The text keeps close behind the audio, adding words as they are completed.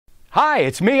Hi,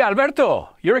 it's me,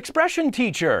 Alberto, your expression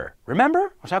teacher.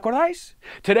 Remember? ¿Os acordáis?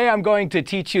 Today I'm going to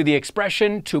teach you the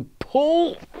expression to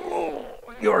pull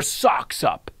your socks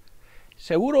up.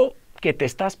 Seguro que te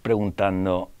estás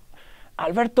preguntando,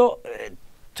 Alberto,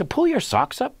 to pull your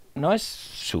socks up, ¿no es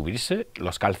subirse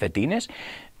los calcetines?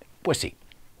 Pues sí.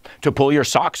 To pull your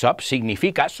socks up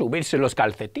significa subirse los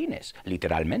calcetines,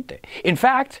 literalmente. In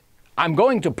fact, I'm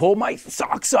going to pull my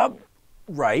socks up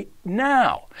right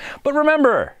now. But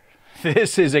remember,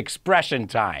 this is expression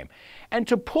time. And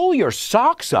to pull your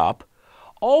socks up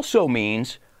also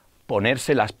means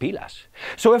ponerse las pilas.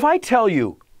 So if I tell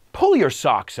you, pull your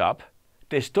socks up,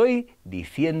 te estoy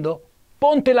diciendo,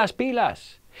 ponte las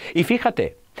pilas. Y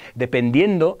fíjate,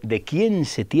 dependiendo de quién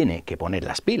se tiene que poner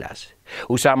las pilas,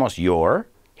 usamos your,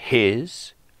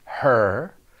 his,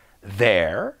 her,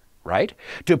 their, right?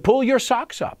 To pull your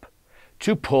socks up.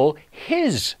 To pull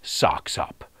his socks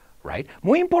up, right?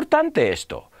 Muy importante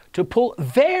esto. To pull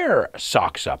their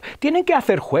socks up. Tienen que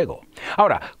hacer juego.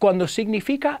 Ahora, cuando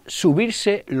significa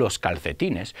subirse los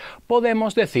calcetines,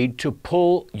 podemos decir to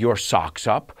pull your socks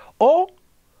up o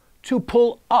to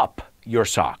pull up your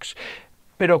socks.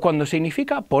 Pero cuando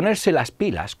significa ponerse las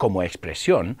pilas como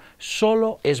expresión,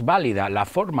 solo es válida la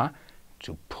forma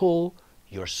to pull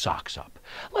your socks up.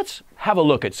 Let's have a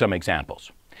look at some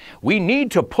examples. We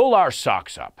need to pull our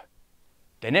socks up.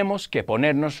 Tenemos que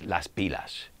ponernos las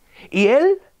pilas. ¿Y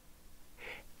él?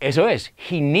 Eso es,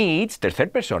 he needs,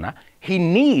 tercera persona, he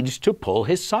needs to pull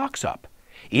his socks up.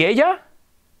 ¿Y ella?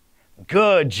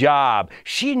 Good job.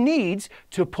 She needs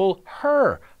to pull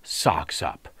her socks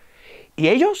up. ¿Y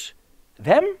ellos?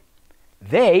 Them?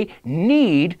 They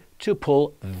need to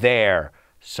pull their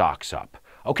socks up.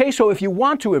 Okay, so if you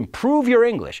want to improve your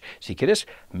English, si quieres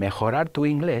mejorar tu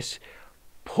inglés,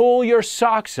 pull your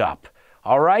socks up.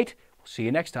 All right? We'll see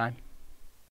you next time.